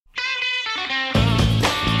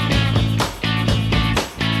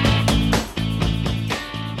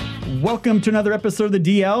Welcome to another episode of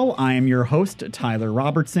the DL. I am your host, Tyler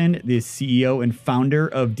Robertson, the CEO and founder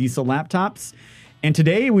of Diesel Laptops. And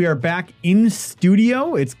today we are back in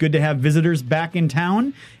studio. It's good to have visitors back in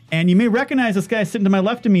town. And you may recognize this guy sitting to my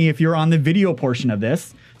left of me if you're on the video portion of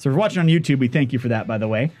this. So if you're watching on YouTube, we thank you for that, by the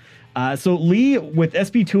way. So Lee with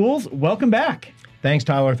SP Tools, welcome back. Thanks,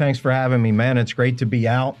 Tyler. Thanks for having me, man. It's great to be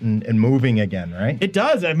out and moving again, right? It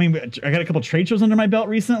does. I mean, I got a couple trade shows under my belt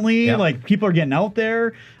recently. Yep. Like, people are getting out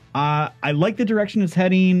there. I like the direction it's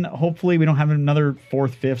heading. Hopefully we don't have another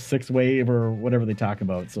fourth, fifth, sixth wave or whatever they talk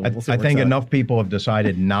about. So we'll see. I think enough people have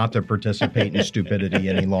decided not to participate in stupidity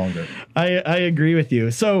any longer. I agree with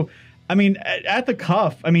you. So, I mean, at the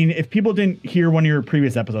cuff, I mean, if people didn't hear one of your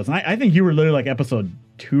previous episodes, and I think you were literally like episode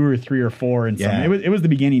 2 or 3 or 4 and something. It was the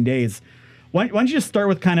beginning days. Why don't you just start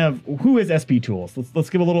with kind of who is SP Tools? Let's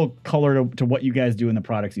give a little color to what you guys do and the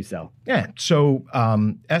products you sell. Yeah. So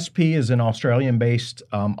SP is an Australian-based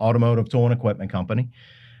automotive tool and equipment company.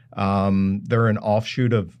 They're an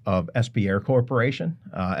offshoot of SP Air Corporation.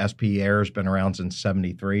 SP Air has been around since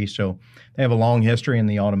 '73, so they have a long history in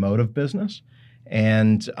the automotive business.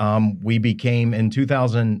 And we became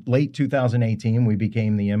late 2018, we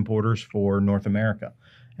became the importers for North America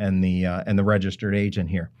and the registered agent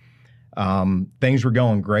here. Things were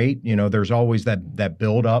going great. You know, there's always that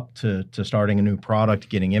build up to starting a new product,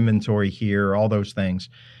 getting inventory here, all those things.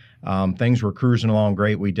 Things were cruising along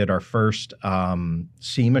great. We did our first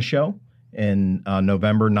SEMA show in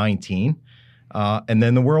November 19, and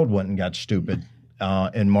then the world went and got stupid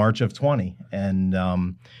in March of 20.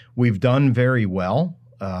 And we've done very well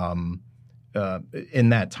in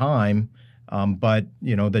that time. But,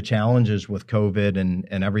 you know, the challenges with COVID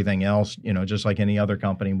and everything else, you know, just like any other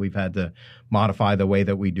company, we've had to modify the way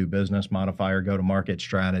that we do business, modify our go-to-market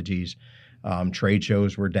strategies. Trade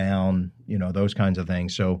shows were down, you know, those kinds of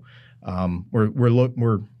things. So we're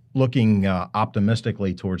looking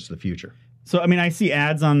optimistically towards the future. So, I mean, I see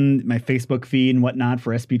ads on my Facebook feed and whatnot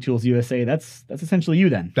for SP Tools USA. That's essentially you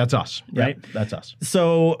then. That's us. Right? Yep, that's us.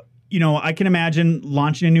 So, you know, I can imagine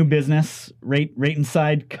launching a new business right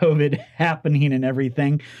inside COVID happening and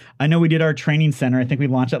everything. I know we did our training center. I think we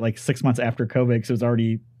launched that like 6 months after COVID because you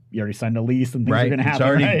already signed a lease and things are going to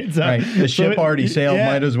happen. Right. The ship already sailed.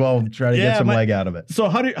 Yeah. Might as well try to get some leg out of it. So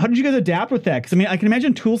how did you guys adapt with that? Because I mean, I can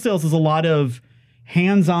imagine tool sales is a lot of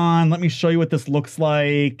hands-on. Let me show you what this looks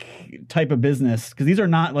like type of business. Because these are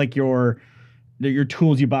not like your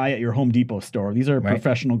tools you buy at your Home Depot store. These are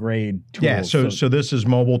professional grade tools. Yeah, so this is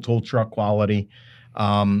mobile tool truck quality.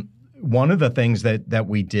 One of the things that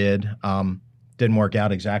we did didn't work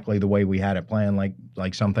out exactly the way we had it planned,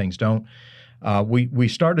 like some things don't. We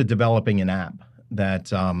started developing an app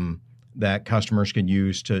that customers can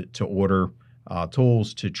use to order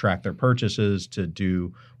tools, to track their purchases, to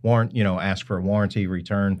do ask for a warranty,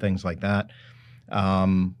 return, things like that.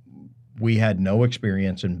 We had no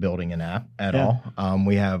experience in building an app at all.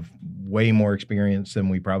 We have way more experience than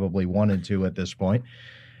we probably wanted to at this point.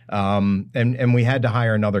 And we had to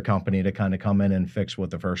hire another company to kind of come in and fix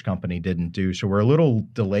what the first company didn't do. So we're a little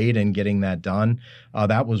delayed in getting that done.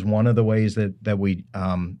 That was one of the ways that we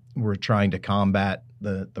were trying to combat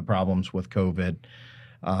the problems with COVID.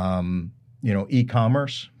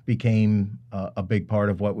 E-commerce became a big part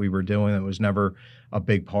of what we were doing. It was never a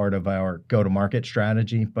big part of our go-to-market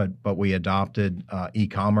strategy, but we adopted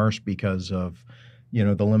e-commerce because of, you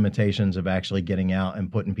know, the limitations of actually getting out and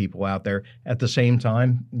putting people out there. At the same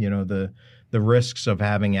time, you know, the risks of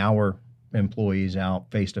having our employees out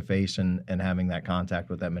face-to-face and having that contact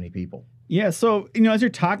with that many people. Yeah, so, you know, as you're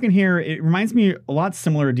talking here, it reminds me a lot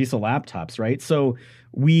similar to Diesel Laptops, right? So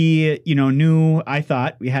we, you know, I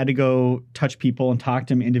thought we had to go touch people and talk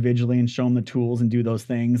to them individually and show them the tools and do those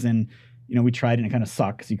things. And, you know, we tried and it kind of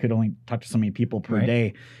sucked because you could only talk to so many people per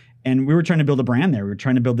day. And we were trying to build a brand there. We were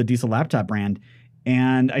trying to build the Diesel Laptop brand.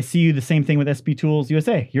 And I see you the same thing with SP Tools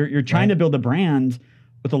USA. You're trying to build a brand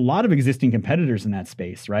with a lot of existing competitors in that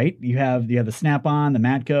space, right? You have the Snap-on, the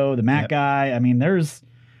Matco, the Mac Guy. I mean, there's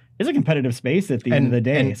a competitive space at the end of the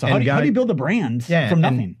day. So how do you build a brand from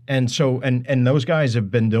nothing? And those guys have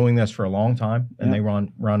been doing this for a long time, and they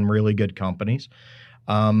run really good companies.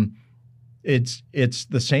 It's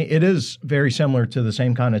the same. It is very similar to the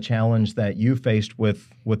same kind of challenge that you faced with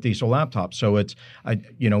Diesel Laptops. So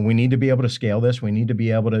we need to be able to scale this. We need to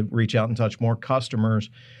be able to reach out and touch more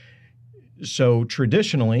customers. So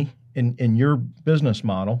traditionally, in your business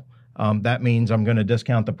model, that means I'm going to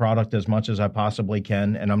discount the product as much as I possibly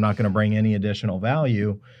can, and I'm not going to bring any additional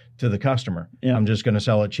value to the customer. Yeah. I'm just going to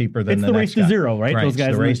sell it cheaper than the next guy. It's the race to zero, right? Right, Those guys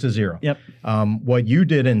it's the race to zero. Yep. What you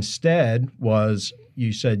did instead was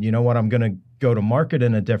you said, you know what, I'm going to go to market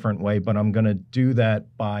in a different way, but I'm going to do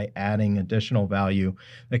that by adding additional value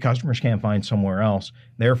that customers can't find somewhere else.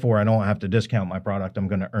 Therefore, I don't have to discount my product. I'm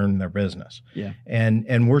going to earn their business. Yeah.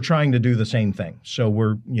 And we're trying to do the same thing. So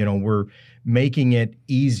we're making it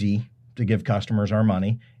easy to give customers our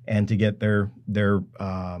money and to get their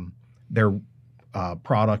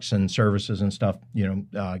products and services and stuff,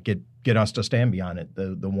 get us to stand behind it,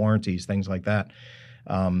 the warranties, things like that.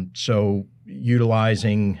 So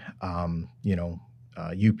utilizing, UPS,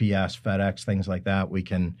 FedEx, things like that, we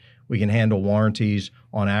can handle warranties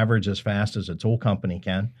on average as fast as a tool company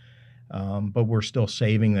can, but we're still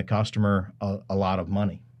saving the customer a lot of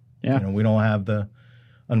money. Yeah.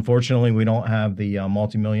 Unfortunately, we don't have the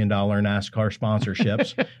multi-million-dollar NASCAR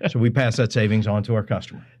sponsorships, so we pass that savings on to our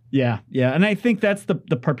customer. Yeah, and I think that's the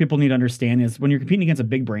part people need to understand is when you're competing against a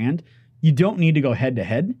big brand, you don't need to go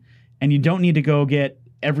head-to-head, and you don't need to go get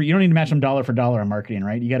you don't need to match them dollar for dollar on marketing,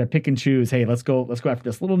 right? You got to pick and choose. Hey, let's go after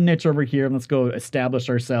this little niche over here, and let's go establish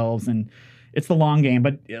ourselves. And it's the long game.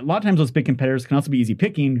 But a lot of times those big competitors can also be easy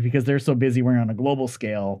picking because they're so busy we're on a global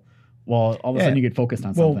scale. Well, all of a sudden you get focused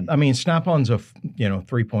on something. Well, I mean, Snap-on's a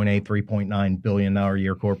 $3.8, $3.9 billion a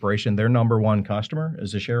year corporation. Their number one customer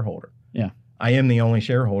is a shareholder. Yeah, I am the only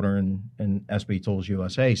shareholder in SB Tools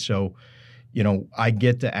USA, so I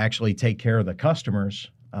get to actually take care of the customers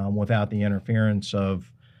without the interference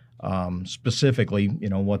of specifically,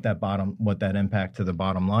 what that impact to the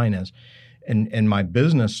bottom line is, and my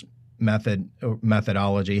business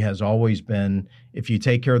methodology has always been: if you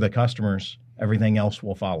take care of the customers, everything else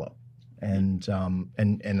will follow, and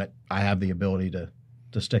I have the ability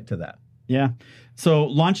to stick to that. Yeah. So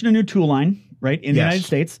launching a new tool line, right, in the United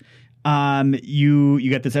States. You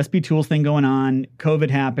got this SB Tools thing going on. COVID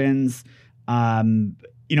happens.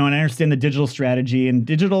 And I understand the digital strategy, and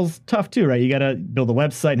digital's tough too, right? You got to build a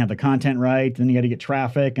website and have the content right. Then you got to get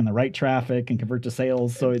traffic and the right traffic and convert to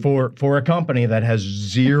sales. So for a company that has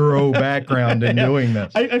zero background in doing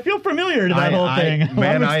this, I feel familiar to that whole thing.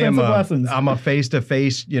 I'm a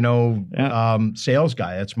face-to-face, sales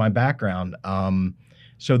guy. That's my background.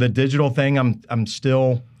 So the digital thing, I'm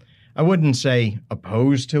still, I wouldn't say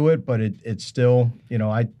opposed to it, but it's still,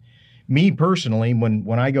 me personally,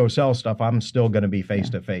 when I go sell stuff, I'm still going to be face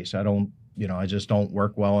to face. I don't, I just don't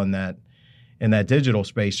work well in that digital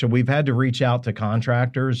space. So we've had to reach out to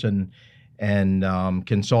contractors and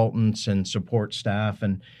consultants and support staff,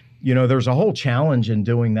 and there's a whole challenge in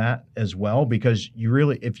doing that as well, because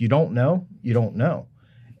if you don't know, you don't know,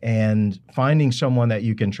 and finding someone that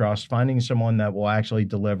you can trust, finding someone that will actually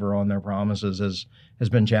deliver on their promises has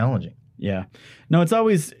been challenging. Yeah. No,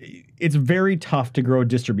 it's very tough to grow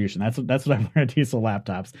distribution. That's what I've learned at Diesel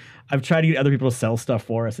Laptops. I've tried to get other people to sell stuff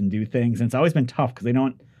for us and do things, and it's always been tough because they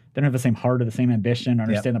don't have the same heart or the same ambition or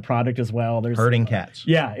understand the product as well. There's herding cats.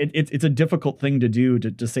 Yeah, it's a difficult thing to do,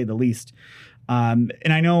 to say the least. And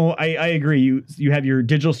I know I agree. You have your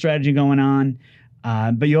digital strategy going on.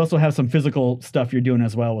 But you also have some physical stuff you're doing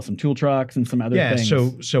as well with some tool trucks and some other things.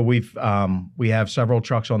 Yeah, so we have several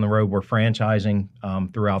trucks on the road. We're franchising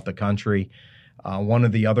throughout the country. One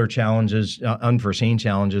of the other challenges, unforeseen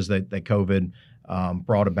challenges that COVID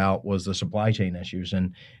brought about was the supply chain issues.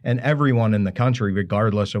 And everyone in the country,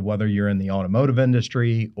 regardless of whether you're in the automotive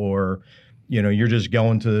industry or you're just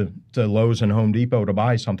going to Lowe's and Home Depot to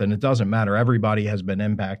buy something, it doesn't matter. Everybody has been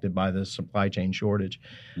impacted by this supply chain shortage.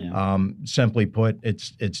 Yeah. Simply put,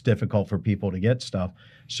 it's difficult for people to get stuff.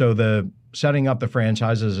 So the setting up the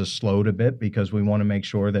franchises has slowed a bit because we want to make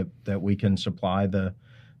sure that we can supply the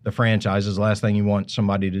franchises. The last thing you want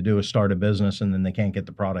somebody to do is start a business and then they can't get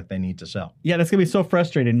the product they need to sell. Yeah, that's going to be so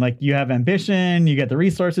frustrating. Like, you have ambition, you get the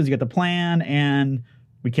resources, you get the plan, and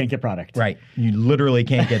we can't get product. Right. You literally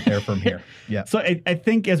can't get there from here. Yeah. So I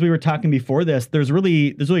think as we were talking before this, there's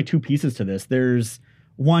really two pieces to this. There's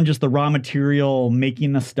one, just the raw material,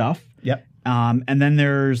 making the stuff. Yep. And then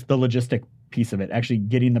there's the logistic piece of it, actually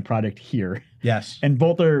getting the product here. Yes. And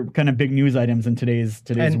both are kind of big news items in today's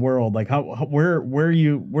world. Like,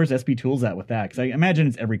 where's SB Tools at with that? Because I imagine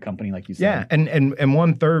it's every company, like you said. Yeah. And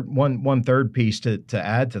one third piece to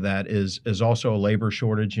add to that is also a labor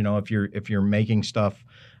shortage. If you're making stuff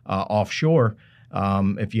offshore,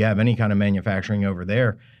 if you have any kind of manufacturing over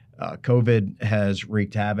there, COVID has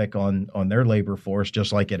wreaked havoc on their labor force,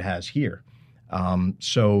 just like it has here.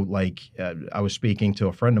 So I was speaking to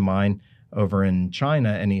a friend of mine over in China,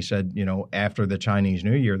 and he said, after the Chinese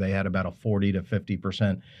New Year, they had about a 40 to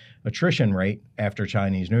 50% attrition rate after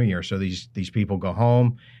Chinese New Year. So these people go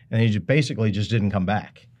home, and they basically just didn't come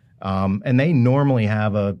back. And they normally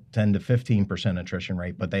have a 10 to 15% attrition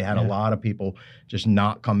rate, but they had a lot of people just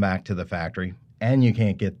not come back to the factory, and you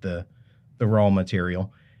can't get the raw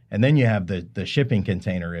material. And then you have the shipping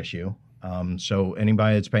container issue. So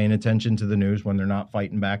anybody that's paying attention to the news when they're not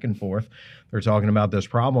fighting back and forth, they're talking about this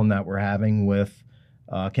problem that we're having with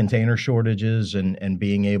container shortages and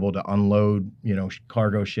being able to unload,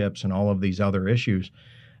 cargo ships and all of these other issues.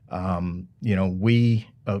 We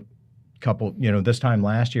this time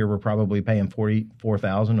last year, we're probably paying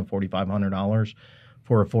 $44,000 to $4,500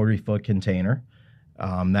 for a 40-foot container.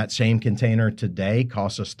 That same container today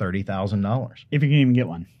costs us $30,000. If you can even get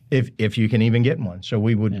one. If you can even get one. So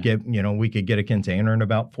we would we could get a container in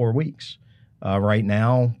about 4 weeks. Right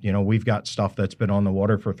now, we've got stuff that's been on the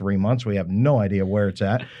water for 3 months. We have no idea where it's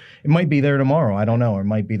at. It might be there tomorrow. I don't know. It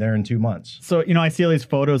might be there in 2 months. So, I see all these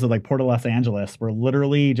photos of like Port of Los Angeles where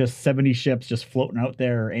literally just 70 ships just floating out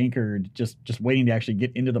there, anchored, just waiting to actually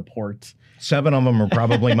get into the port. 7 of them are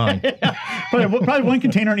probably mine. Probably one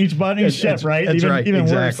container on each ship, right? That's right. Even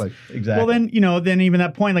exactly. Worse. Exactly. Well, then even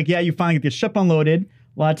that point, you finally get the ship unloaded.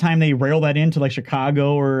 A lot of time they rail that into like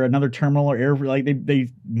Chicago or another terminal or air, they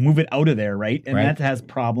move it out of there, right? And that has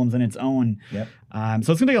problems in its own. Yep.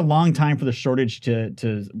 So it's gonna take a long time for the shortage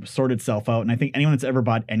to sort itself out. And I think anyone that's ever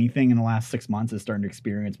bought anything in the last 6 months is starting to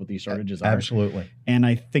experience what these shortages are. Absolutely. And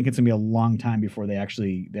I think it's gonna be a long time before they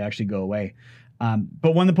actually go away.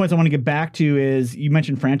 But one of the points I want to get back to is you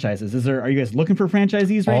mentioned franchises. Are you guys looking for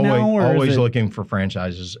franchisees right now? Or always looking for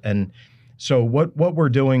franchises. And so what we're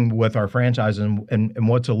doing with our franchise and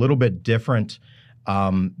what's a little bit different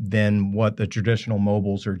than what the traditional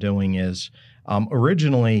mobiles are doing is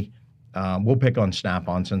originally we'll pick on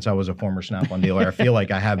Snap-on since I was a former Snap-on dealer. I feel like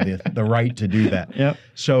I have the right to do that. Yep.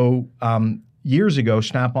 So years ago,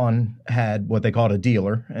 Snap-on had what they called a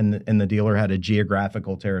dealer, and the dealer had a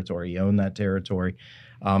geographical territory. He owned that territory.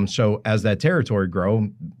 So as that territory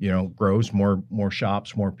grows, more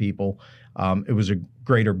shops, more people, it was a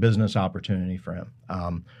greater business opportunity for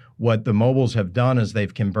him. What the mobiles have done is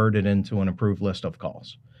they've converted into an approved list of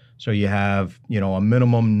calls. So you have, a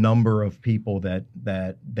minimum number of people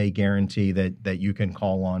that they guarantee that you can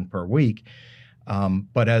call on per week.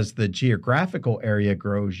 But as the geographical area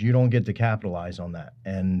grows, you don't get to capitalize on that.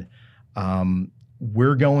 And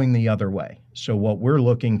we're going the other way. So what we're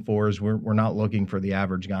looking for is we're not looking for the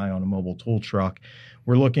average guy on a mobile tool truck.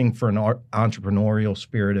 We're looking for an entrepreneurial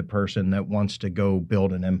spirited person that wants to go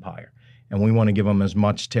build an empire. And we want to give them as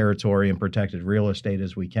much territory and protected real estate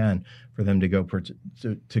as we can for them to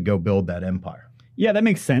go build that empire. Yeah, that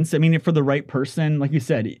makes sense. I mean, for the right person, like you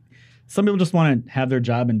said, some people just want to have their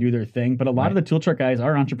job and do their thing, but a lot of the tool truck guys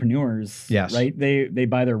are entrepreneurs, yes. Right? They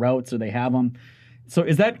buy their routes or they have them. So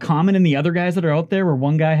is that common in the other guys that are out there where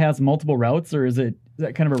one guy has multiple routes, or is that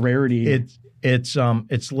kind of a rarity?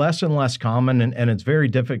 It's less and less common, and it's very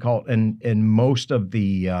difficult in most of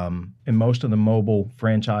the mobile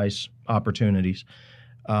franchise opportunities.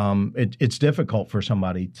 It's difficult for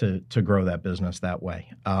somebody to grow that business that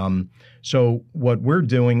way. So what we're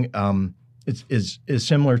doing is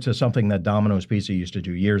similar to something that Domino's Pizza used to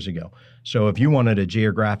do years ago. So if you wanted a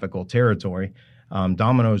geographical territory,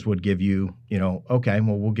 Domino's would give you, okay,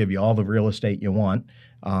 well, we'll give you all the real estate you want.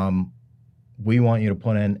 We want you to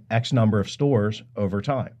put in X number of stores over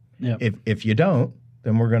time. Yep. If you don't,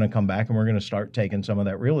 then we're going to come back and we're going to start taking some of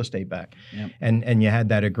that real estate back. Yep. And you had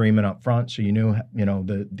that agreement up front, so you knew,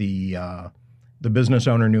 the business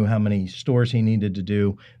owner knew how many stores he needed to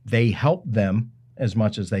do. They helped them as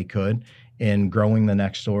much as they could in growing the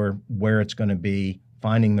next store, where it's going to be,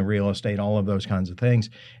 finding the real estate, all of those kinds of things.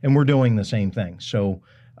 And we're doing the same thing. So,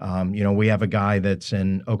 we have a guy that's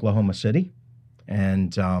in Oklahoma City.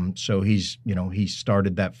 And so he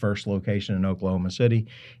started that first location in Oklahoma City.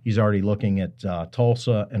 He's already looking at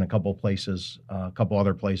Tulsa and a couple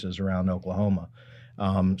other places around Oklahoma.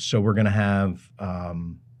 So we're going to have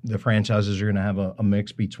the franchises are going to have a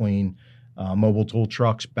mix between mobile tool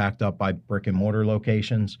trucks backed up by brick and mortar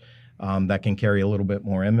locations that can carry a little bit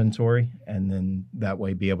more inventory, and then that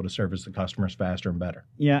way be able to service the customers faster and better.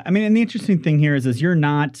 Yeah, I mean, and the interesting thing here is you're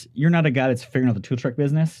not a guy that's figuring out the tool truck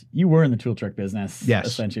business. You were in the tool truck business, yes,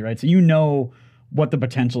 essentially, right? So you know what the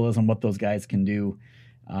potential is and what those guys can do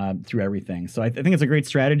through everything. So I think it's a great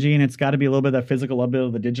strategy, and it's got to be a little bit of that physical, a little bit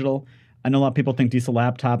of the digital. I know a lot of people think diesel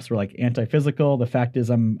laptops were like anti-physical. The fact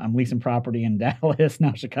is I'm leasing property in Dallas,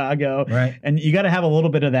 now Chicago. Right. And you got to have a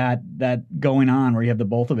little bit of that going on where you have the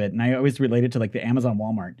both of it. And I always relate it to like the Amazon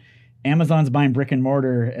Walmart. Amazon's buying brick and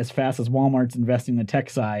mortar as fast as Walmart's investing in the tech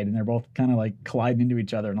side, and they're both kind of like colliding into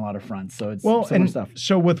each other in a lot of fronts. So it's similar stuff.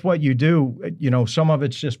 So with what you do, some of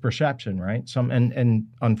it's just perception, right? And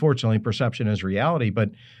unfortunately perception is reality,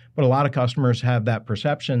 but a lot of customers have that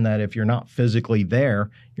perception that if you're not physically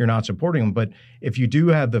there, you're not supporting them. But if you do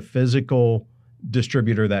have the physical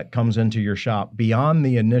distributor that comes into your shop, beyond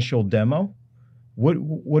the initial demo,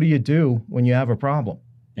 what do you do when you have a problem?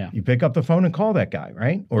 Yeah. You pick up the phone and call that guy,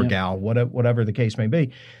 right? Or gal, whatever the case may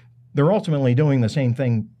be. They're ultimately doing the same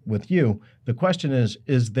thing with you. The question is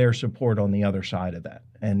there support on the other side of that?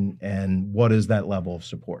 And what is that level of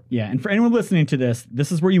support? Yeah, and for anyone listening to this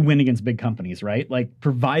is where you win against big companies, right? Like,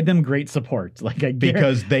 provide them great support. Like,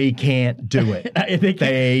 because they can't do it.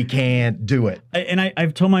 They can't do it. And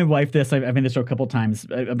I've told my wife this. I've been this show a couple of times,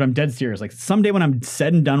 but I'm dead serious. Like, someday when I'm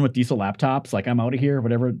said and done with diesel laptops, like I'm out of here,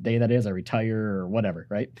 whatever day that is, I retire or whatever,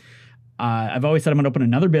 right? I've always said I'm going to open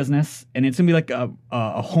another business, and it's going to be like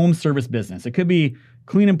a home service business. It could be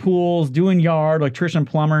cleaning pools, doing yard, electrician,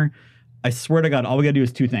 plumber. I swear to God, all we got to do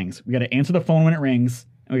is two things. We got to answer the phone when it rings,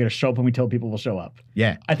 and we got to show up when we tell people we'll show up.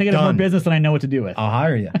 Yeah. I think I have more business than I know what to do with. I'll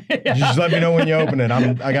hire you. Yeah. Just let me know when you open it.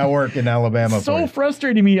 I got work in Alabama. So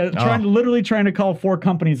frustrating me. Literally trying to call 4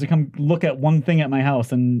 companies to come look at one thing at my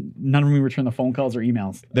house, and none of them return the phone calls or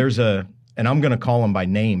emails. And I'm going to call them by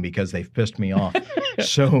name because they've pissed me off.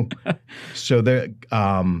 So the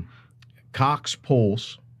Cox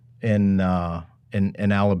Pools in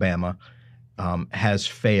Alabama has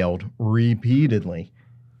failed repeatedly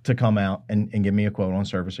to come out and give me a quote on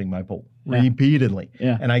servicing my pool. Yeah. Repeatedly.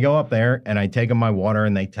 Yeah. And I go up there and I take them my water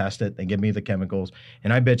and they test it. They give me the chemicals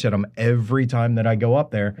and I bitch at them every time that I go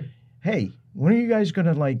up there. Hey, when are you guys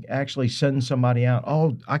going to actually send somebody out?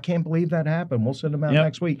 Oh, I can't believe that happened. We'll send them out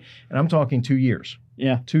next week. And I'm talking 2 years.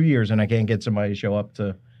 Yeah. 2 years, and I can't get somebody to show up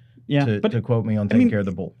to quote me on taking care of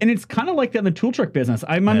the bull. And it's kind of like that in the tool truck business.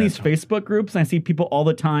 I'm on these Facebook groups, and I see people all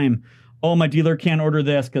the time, oh, my dealer can't order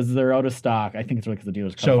this because they're out of stock. I think it's really because the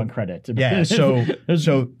dealer's cut on credit. Yeah, so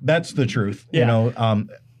that's the truth. Yeah. You know,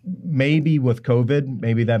 maybe with COVID,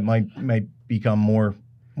 maybe that might become more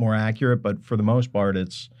accurate, but for the most part,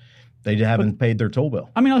 they haven't paid their toll bill.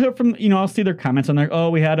 I mean, I'll hear from, I'll see their comments on there. Oh,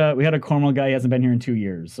 we had a Cornwall guy, he hasn't been here in 2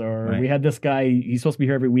 years. Or we had this guy, he's supposed to be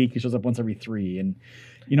here every week. He shows up once every 3. And,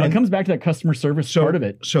 it comes back to that customer service part of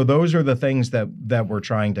it. So those are the things that we're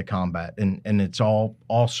trying to combat. And it's all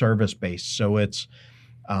service based. So it's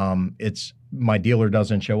my dealer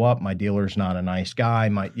doesn't show up. My dealer's not a nice guy.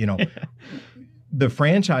 The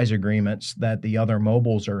franchise agreements that the other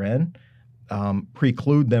mobiles are in,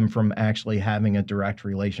 preclude them from actually having a direct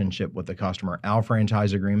relationship with the customer. Our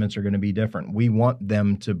franchise agreements are going to be different. We want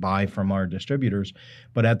them to buy from our distributors,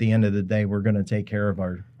 but at the end of the day, we're going to take care of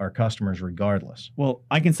our customers regardless. Well,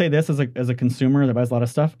 I can say this as a consumer that buys a lot of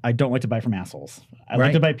stuff. I don't like to buy from assholes. I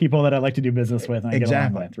like to buy people that I like to do business with and I get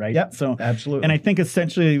along with, right? Yep, so absolutely. And I think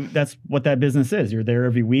essentially that's what that business is. You're there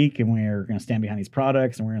every week, and we're going to stand behind these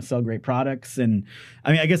products, and we're going to sell great products. And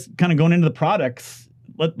I mean, I guess kind of going into the products,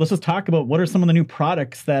 let's just talk about what are some of the new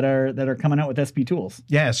products that are coming out with SP Tools.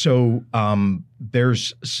 Yeah, so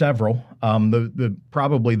there's several.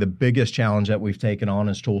 Probably the biggest challenge that we've taken on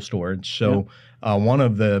is tool storage. So one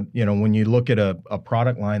of the, when you look at a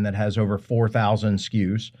product line that has over 4,000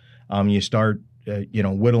 SKUs, you start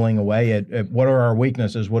whittling away at what are our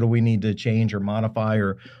weaknesses, what do we need to change or modify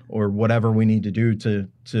or whatever we need to do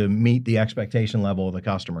to meet the expectation level of the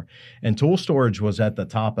customer. And tool storage was at the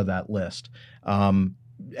top of that list.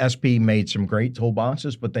 SP made some great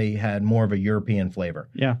toolboxes, but they had more of a European flavor.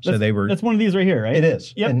 Yeah, so that's one of these right here, right? It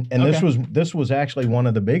is. Yep. And this was actually one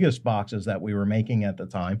of the biggest boxes that we were making at the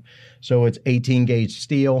time. So it's 18 gauge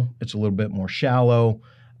steel. It's a little bit more shallow.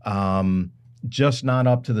 Just not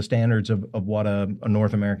up to the standards of what a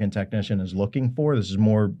North American technician is looking for. This is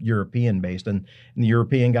more European based, and the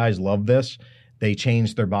European guys love this. They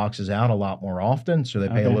change their boxes out a lot more often, so they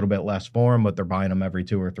pay a little bit less for them, but they're buying them every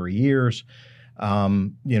 2 or 3 years.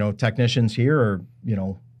 Technicians here are,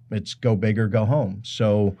 it's go big or go home.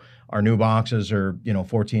 So our new boxes are,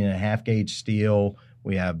 14.5 gauge steel.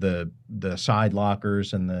 We have the side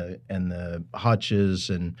lockers and the hutches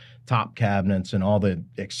and top cabinets and all the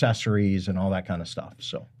accessories and all that kind of stuff.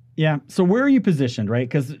 So yeah. So where are you positioned, right?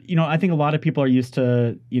 Because I think a lot of people are used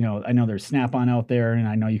to I know there's Snap-on out there, and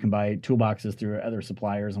I know you can buy toolboxes through other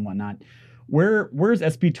suppliers and whatnot. Where's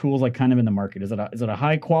SP Tools kind of in the market? Is it a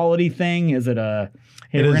high quality thing? Is it we're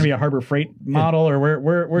going to be a Harbor Freight model, or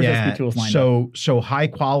where's SP Tools lined up? So high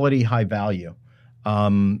quality, high value.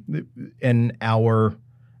 In our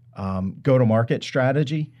go-to-market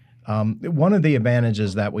strategy, one of the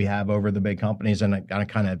advantages that we have over the big companies, and I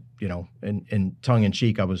kind of, in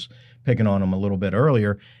tongue-in-cheek, I was picking on them a little bit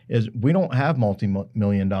earlier, is we don't have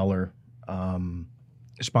multi-million-dollar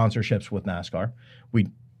sponsorships with NASCAR. We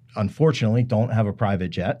unfortunately don't have a private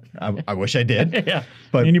jet. I wish I did. Yeah.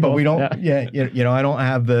 But we don't. Yeah. I don't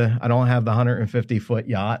have the 150-foot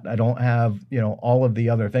yacht. I don't have all of the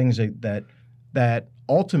other things that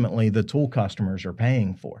ultimately the tool customers are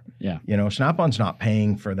paying for. Yeah. You know, Snap-on's not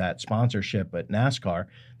paying for that sponsorship at NASCAR.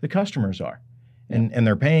 The customers are. And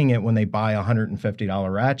they're paying it when they buy a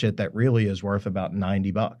 $150 ratchet that really is worth about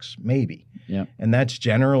 $90, maybe. Yeah. And that's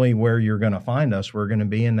generally where you're going to find us. We're going to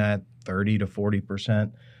be in that 30 to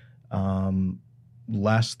 40%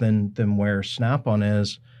 less than where Snap-on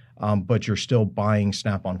is, but you're still buying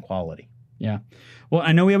Snap-on quality. Yeah. Well,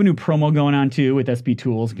 I know we have a new promo going on too with SB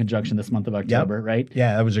Tools in conjunction this month of October, right?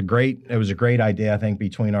 Yeah, it was a great idea, I think,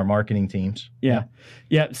 between our marketing teams. Yeah.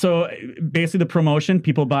 So basically the promotion,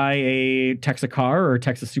 people buy a Texas car or a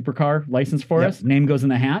Texas supercar license for us. Name goes in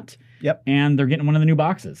the hat. Yep. And they're getting one of the new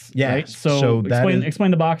boxes. Yeah. Right? So explain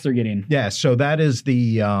the box they're getting. Yeah. So that is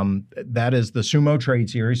the Sumo Trade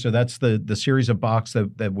Series. So that's the series of box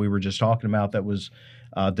that we were just talking about that was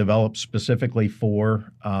developed specifically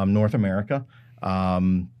for North America.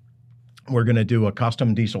 We're going to do a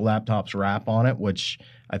custom Diesel Laptops wrap on it, which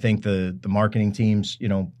I think the marketing teams, you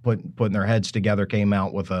know, putting their heads together came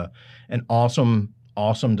out with an awesome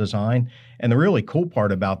design. And the really cool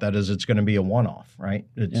part about that is it's going to be a one-off, right?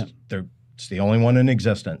 It's the only one in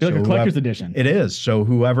existence. Like a collector's edition. It is. So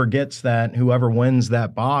whoever gets that, whoever wins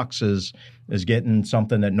that box is getting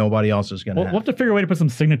something that nobody else is going to have. We'll have to figure a way to put some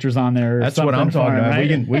signatures on there. That's what I'm talking about.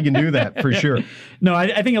 Right? We can do that for sure. No,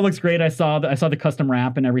 I think it looks great. I saw the custom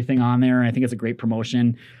wrap and everything on there, and I think it's a great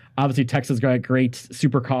promotion. Obviously, Texas got a great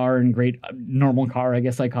supercar and great normal car, I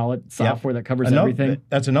guess I call it, software that covers everything.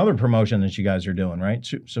 That's another promotion that you guys are doing, right?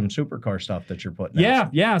 Some supercar stuff that you're putting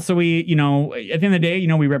out. Yeah. So we, you know, at the end of the day, you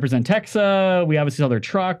know, we represent Texas. We obviously sell their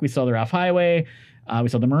truck. We sell their off-highway. We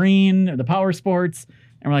sell the Marine, the Power Sports.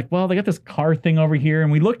 And we're like, well, they got this car thing over here.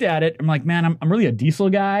 And we looked at it. I'm like, man, I'm really a diesel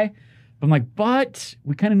guy. But I'm like, but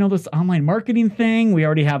we kind of know this online marketing thing. We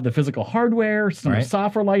already have the physical hardware, some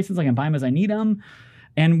software license. I can buy them as I need them.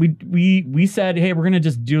 And we said, hey, we're going to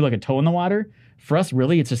just do like a toe in the water. For us,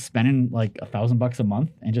 really, it's just spending like $1,000 a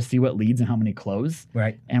month and just see what leads and how many close.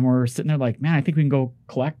 Right. And we're sitting there like, man, I think we can go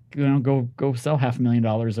collect, you know, go sell $500,000,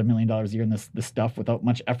 $1 million a year in this stuff without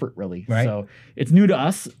much effort, really. Right. So it's new to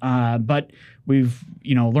us, but we've,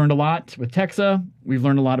 you know, learned a lot with Texa. We've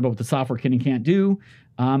learned a lot about what the software can and can't do.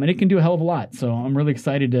 And it can do a hell of a lot. So I'm really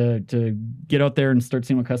excited to get out there and start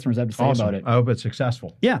seeing what customers have to say about it. I hope it's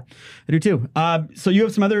successful. Yeah, I do too. So you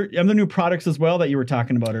have some other new products as well that you were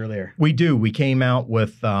talking about earlier. We do. We came out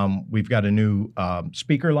with, we've got a new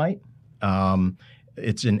speaker light.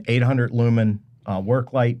 It's an 800 lumen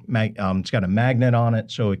work light. It's got a magnet on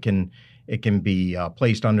it, so it can be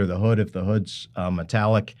placed under the hood if the hood's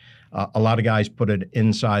metallic. A lot of guys put it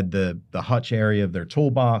inside the hutch area of their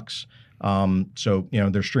toolbox. So, you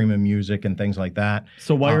know, they're streaming music and things like that.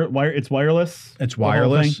 So it's wireless? It's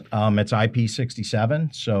wireless. It's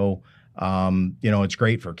IP67. So, you know, it's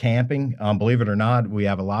great for camping. Believe it or not, we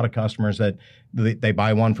have a lot of customers that they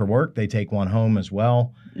buy one for work. They take one home as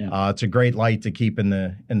well. Yeah. It's a great light to keep in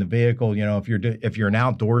the vehicle. You know, if you're an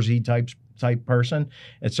outdoorsy type person,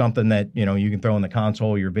 it's something that, you know, you can throw in the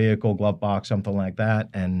console of your vehicle, glove box, something like that,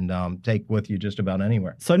 and take with you just about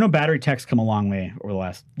anywhere. So I know battery tech's come a long way over the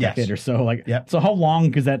last decade or so. Like, so how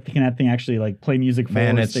long can that thing actually like play music for?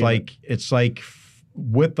 Man, it's like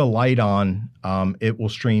with the light on, it will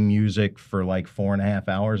stream music for like 4.5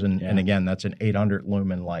 hours, and again, that's an 800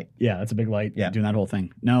 lumen light. Yeah, that's a big light. Yeah, doing that whole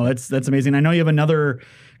thing. No, that's amazing. I know you have another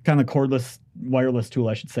kind of cordless, wireless tool,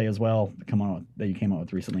 I should say, as well, that you came out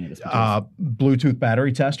with recently. Bluetooth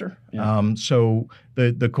battery tester. Yeah. So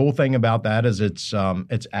the cool thing about that is it's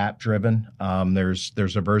app driven.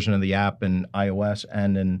 There's a version of the app in iOS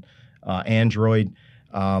and in Android,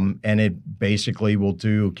 and it basically will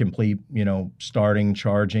do complete, you know, starting,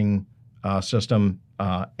 charging, system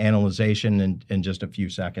analyzation in just a few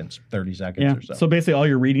seconds, 30 seconds or so. So basically all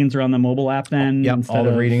your readings are on the mobile app then? Yep, all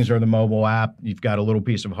the readings are the mobile app. You've got a little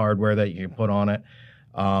piece of hardware that you can put on it.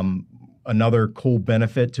 Another cool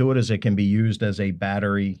benefit to it is it can be used as a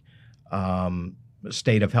battery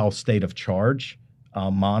state of health, state of charge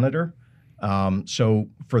monitor. So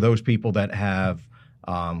for those people that have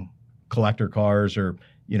collector cars, or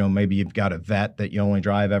you know, maybe you've got a vet that you only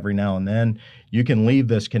drive every now and then, you can leave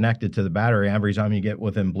this connected to the battery. Every time you get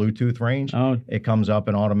within Bluetooth range, it comes up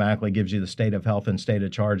and automatically gives you the state of health and state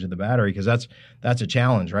of charge of the battery, because that's a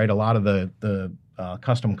challenge, right? A lot of the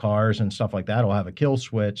custom cars and stuff like that will have a kill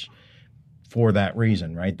switch for that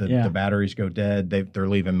reason, right? The batteries go dead, they're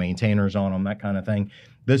leaving maintainers on them, that kind of thing.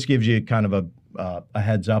 This gives you kind of a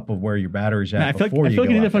heads up of where your battery's at. I feel like I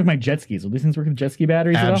need to like my jet skis. Will these things work with jet ski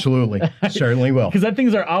batteries? Absolutely, certainly will. Because that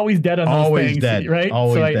things are always dead on those always things, dead, right?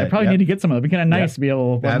 Always so dead. I probably need to get some of them. It'd be kind of nice to be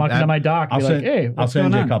able to walk into my dock and be like, hey, what's I'll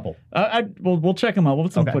send going you on? a couple. We'll check them out. We'll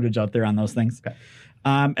put some footage out there on those things. Okay.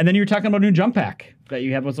 And then you were talking about a new jump pack that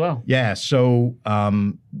you have as well. Yeah. So,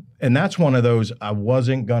 and that's one of those I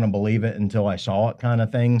wasn't going to believe it until I saw it kind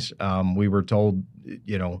of things. We were told,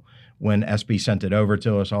 you know, when SB sent it over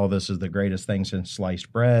to us, oh, this is the greatest thing since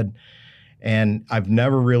sliced bread. And I've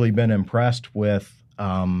never really been impressed with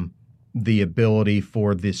the ability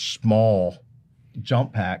for this small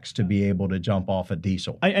jump packs to be able to jump off a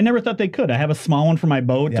diesel. I never thought they could. I have a small one for my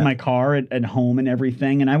boat, to my car at home and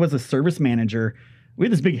everything. And I was a service manager. We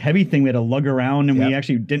had this big heavy thing we had to lug around, and we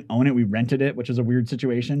actually didn't own it. We rented it, which is a weird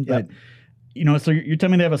situation. But, you know, so you're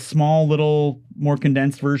telling me they have a small, little, more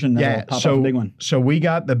condensed version that'll pop off a big one. So we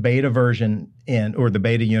got the beta version in, or the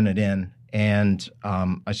beta unit in, and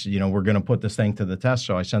I said, you know, we're going to put this thing to the test.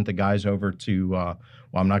 So I sent the guys over to, well,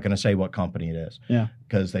 I'm not going to say what company it is,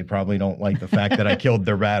 because they probably don't like the fact that I killed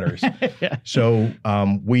their batteries. So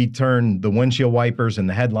we turned the windshield wipers and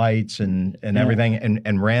the headlights and everything,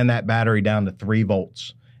 and ran that battery down to 3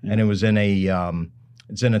 volts. And it was in a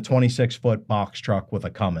it's in a 26-foot box truck with a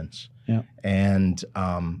Cummins. And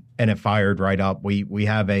it fired right up. We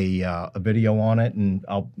have a video on it, and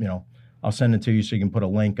I'll send it to you so you can put a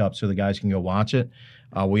link up so the guys can go watch it.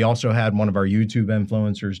 We also had one of our YouTube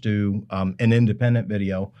influencers do an independent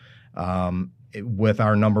video with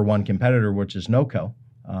our #1 competitor, which is NOCO.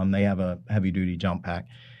 They have a heavy-duty jump pack,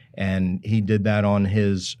 and he did that on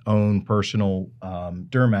his own personal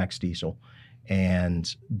Duramax diesel.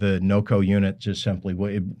 And the NOCO unit just simply,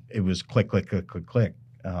 it was click, click, click, click, click,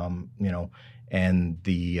 and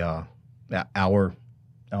the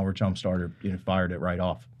our jump starter, fired it right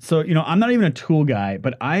off. So, I'm not even a tool guy,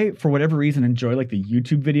 but I, for whatever reason, enjoy like the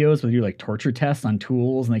YouTube videos where you do like torture tests on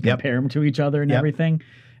tools and they compare them to each other and everything.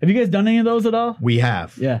 Have you guys done any of those at all? We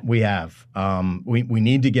have. Yeah. We have. We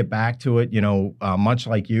need to get back to it, much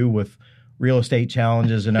like you with real estate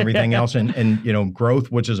challenges and everything else and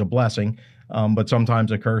growth, which is a blessing, but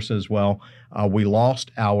sometimes a curse as well. We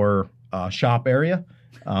lost our shop area.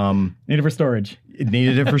 Needed it for storage. It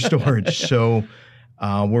needed it for storage. So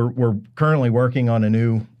we're currently working on a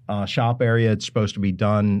new shop area. It's supposed to be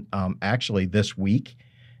done actually this week.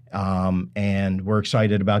 And we're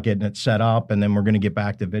excited about getting it set up, and then we're going to get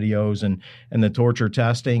back to videos and the torture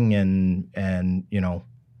testing and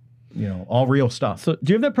all real stuff. So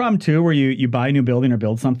do you have that problem too, where you buy a new building or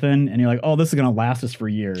build something and you're like, oh, this is going to last us for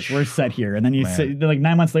years. We're set here. And then you say, like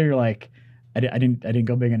 9 months later, you're like, I didn't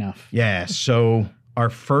go big enough. Yeah. So our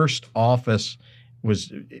first office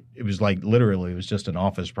was like literally it was just an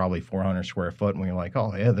office, probably 400 square foot, and we were like,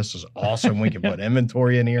 oh yeah, this is awesome. We can put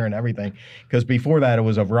inventory in here and everything, because before that it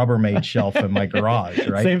was a Rubbermaid shelf in my garage,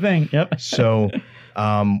 right? Same thing. Yep. So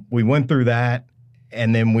we went through that,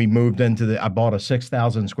 and then we moved into I bought a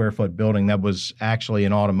 6,000 square foot building that was actually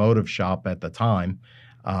an automotive shop at the time.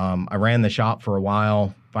 I ran the shop for a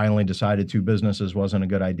while, finally decided 2 businesses wasn't a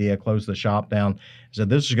good idea, closed the shop down. I said,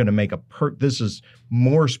 this is going to make this is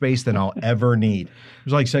more space than I'll ever need. It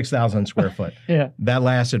was like 6,000 square foot. That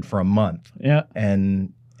lasted for a month.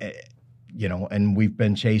 And, and we've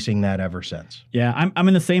been chasing that ever since. Yeah, I'm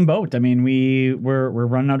in the same boat. I mean, we're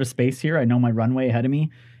running out of space here. I know my runway ahead of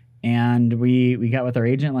me. And we got with our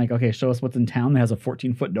agent, like, okay, show us what's in town that has a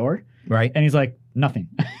 14-foot door. Right. And he's like, nothing.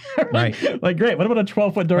 Right. Like, great. What about a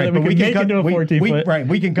 12-foot door that we can make into a 14-foot? Right.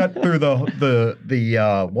 We can cut through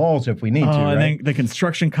the walls if we need to, right? And then the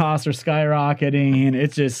construction costs are skyrocketing.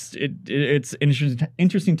 It's just, it's an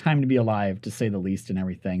interesting time to be alive, to say the least, and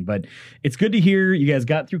everything. But it's good to hear you guys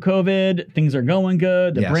got through COVID. Things are going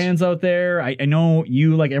good. The brand's out there. I know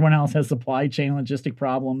you, like everyone else, has supply chain logistic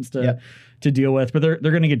problems to deal with, but they're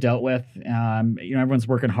going to get dealt with. Everyone's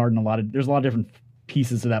working hard, and there's a lot of different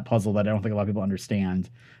pieces to that puzzle that I don't think a lot of people understand.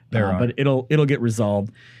 But it'll get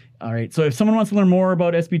resolved. All right. So if someone wants to learn more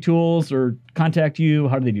about SB Tools or contact you,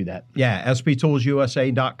 how do they do that? Yeah,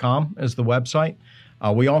 sbtoolsusa.com is the website.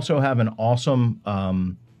 We also have an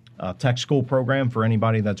awesome tech school program for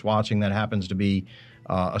anybody that's watching that happens to be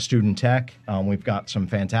a student tech. We've got some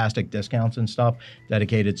fantastic discounts and stuff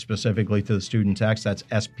dedicated specifically to the student techs. That's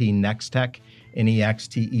SP Next Tech,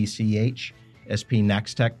 NEXTECH,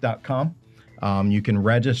 spnextech.com. You can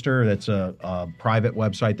register. That's a private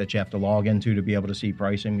website that you have to log into to be able to see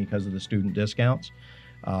pricing because of the student discounts.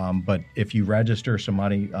 But if you register,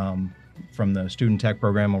 somebody from the student tech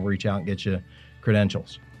program will reach out and get you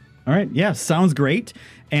credentials. All right. Yeah, sounds great.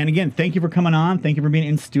 And again, thank you for coming on. Thank you for being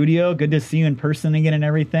in studio. Good to see you in person again and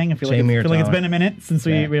everything. I feel like it's been a minute since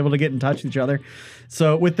we were able to get in touch with each other.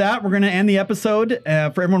 So with that, we're going to end the episode.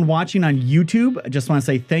 For everyone watching on YouTube, I just want to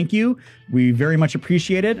say thank you. We very much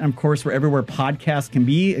appreciate it. And of course, we're everywhere podcasts can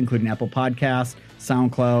be, including Apple Podcasts,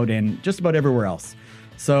 SoundCloud, and just about everywhere else.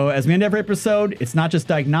 So as we end every episode, it's not just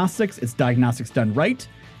diagnostics, it's diagnostics done right.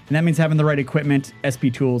 And that means having the right equipment.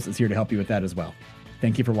 SP Tools is here to help you with that as well.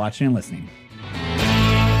 Thank you for watching and listening.